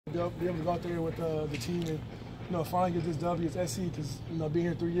Be able to go out there with the team and finally get this W as SC because being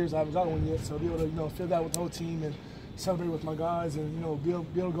here 3 years I haven't got one yet. So be able to feel that with the whole team and celebrate with my guys and be able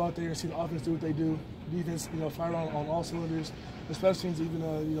to go out there and see the offense do what they do. Defense fire on all cylinders. The special teams even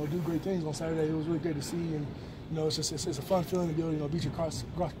do great things on Saturday. It was really great to see and it's a fun feeling to be able to beat your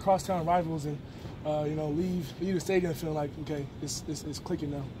crosstown rivals and leave the stadium feeling like okay it's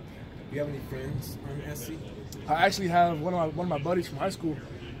clicking now. Do you have any friends on SC? I actually have one of my buddies from high school.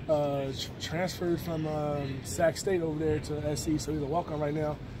 Transferred from Sac State over there to SC, so he's a walk-on right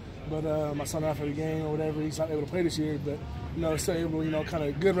now. But my son after the game or whatever, he's not able to play this year. But still able to kind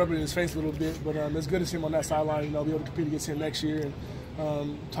of good rub it in his face a little bit. But it's good to see him on that sideline. Be able to compete against him next year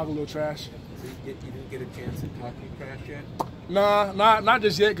and talk a little trash. So you didn't get a chance to talk trash yet? Nah, not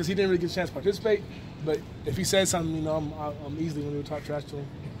just yet because he didn't really get a chance to participate. But if he says something, I'm easily going to talk trash to him.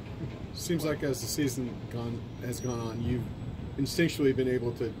 Seems like as the season has gone on, you've instinctually been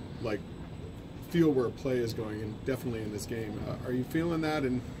able to feel where play is going, and definitely in this game. Are you feeling that,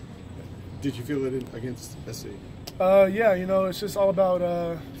 and did you feel it against SC? Yeah, it's just all about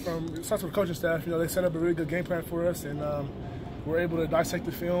it starts with the coaching staff. They set up a really good game plan for us, and we're able to dissect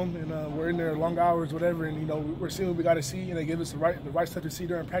the film, and we're in there long hours, whatever, and we're seeing what we got to see, and they give us the right stuff to see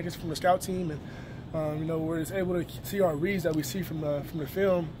during practice from the scout team, and we're just able to see our reads that we see from the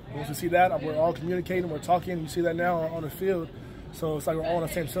film. Once we see that, we're all communicating, we're talking. You see that now on the field. So it's like we're all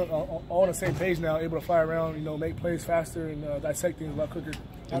on the same page now, able to fly around, make plays faster and dissect things a lot quicker.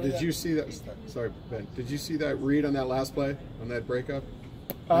 And did you see that? Sorry, Ben. Did you see that read on that last play, on that breakup?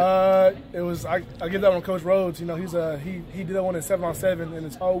 It was I give that one to Coach Rhodes. He did that one in 7-on-7, and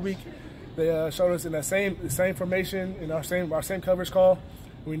it's all week. They showed us in the same formation in our same coverage call.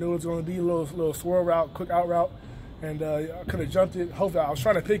 We knew it was going to be a little swirl route, quick out route, and I could have jumped it. Hopefully, I was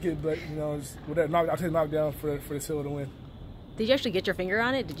trying to pick it, but I took a knockdown for the Silver to win. Did you actually get your finger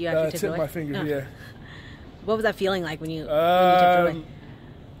on it? Did you actually tip my finger? Oh. Yeah. What was that feeling like when you tipped it away?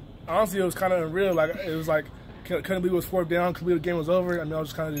 Honestly, it was kind of unreal. It was couldn't believe it was 4th down. Couldn't believe the game was over. I was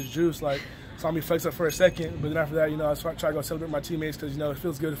just kind of just juiced. Saw me flex up for a second, but then after that, I was trying to go celebrate my teammates because it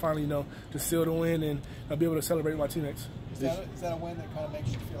feels good to finally just seal the win and be able to celebrate with my teammates. Is that a win that kind of makes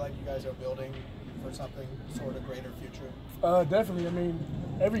you feel like you guys are building for something sort of greater future? Definitely.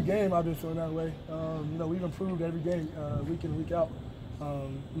 Every game I've been feeling that way. We've improved every game, week in, week out.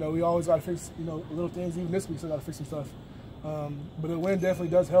 We always got to fix, little things. Even this week, still got to fix some stuff. But the win definitely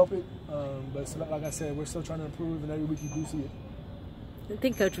does help it. But like I said, we're still trying to improve, and every week you do see it. I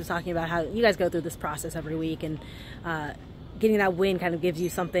think Coach was talking about how you guys go through this process every week, and getting that win kind of gives you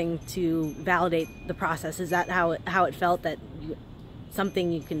something to validate the process. Is that how it felt, that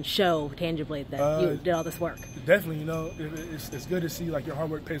something you can show tangibly that you did all this work? Definitely, it's good to see your hard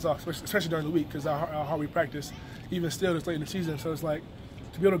work pays off, especially during the week because how hard we practice, even still this late in the season. So it's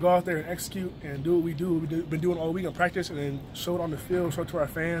to be able to go out there and execute and do what we do. We've been doing all week in practice, and then show it on the field, show it to our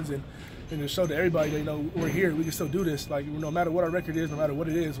fans, and just show to everybody that we're here. We can still do this. No matter what our record is, no matter what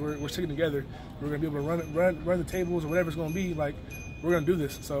it is, we're sticking together. We're gonna be able to run the tables or whatever it's gonna be. We're gonna do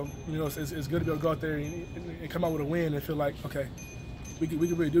this. So it's good to be able to go out there and come out with a win and feel like okay, we can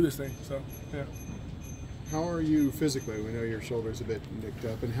really do this thing. So yeah. How are you physically? We know your shoulder's a bit nicked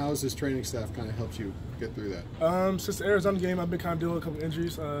up, and how has this training staff kind of helped you get through that? Since the Arizona game, I've been kind of dealing with a couple of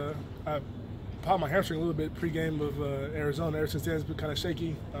injuries. I popped my hamstring a little bit pre-game of Arizona. Ever since then, it's been kind of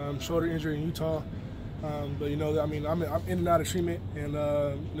shaky. Shoulder injury in Utah, but I'm in and out of treatment, and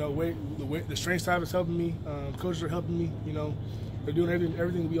the strength staff is helping me. Coaches are helping me. They're doing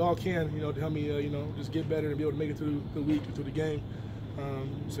everything we all can, to help me, just get better and be able to make it through the week and through the game.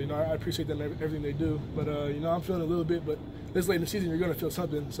 So I appreciate them everything they do, but I'm feeling a little bit. But this late in the season, you're going to feel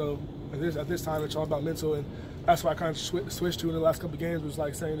something. So at this time, it's all about mental, and that's why I kind of switched to in the last couple of games. Was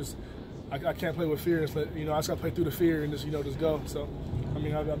saying just I can't play with fear. It's I just got to play through the fear and just go. So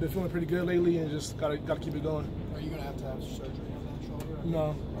I've been feeling pretty good lately, and just got to keep it going. Are you going to have surgery on that shoulder?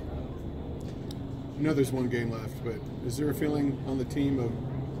 No. I know there's one game left, but is there a feeling on the team of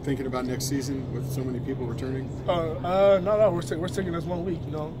thinking about next season with so many people returning? No, we're thinking this 1 week.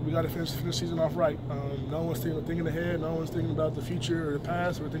 We got to finish the season off right. No one's thinking ahead. No one's thinking about the future or the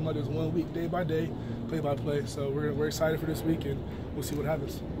past. We're thinking about this 1 week, day by day, play by play. So we're excited for this week, and we'll see what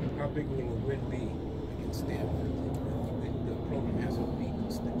happens. How big will a win be against Stanford? The program has a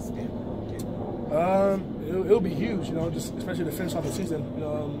beat Stanford. It'll be huge. Just especially to finish off the season.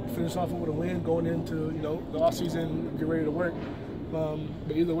 Finish off with a win, going into the off season, get ready to work.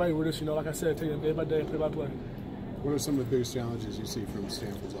 But either way, we're just, like I said, taking it day by day, play by play. What are some of the biggest challenges you see from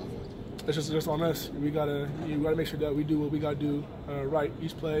Stanford's offense? It's just on us. You gotta make sure that we do what we gotta do right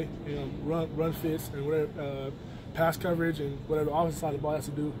each play. Run fits and whatever. pass coverage and whatever the offensive side of the ball has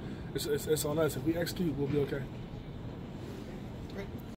to do, it's on us. If we execute, we'll be okay.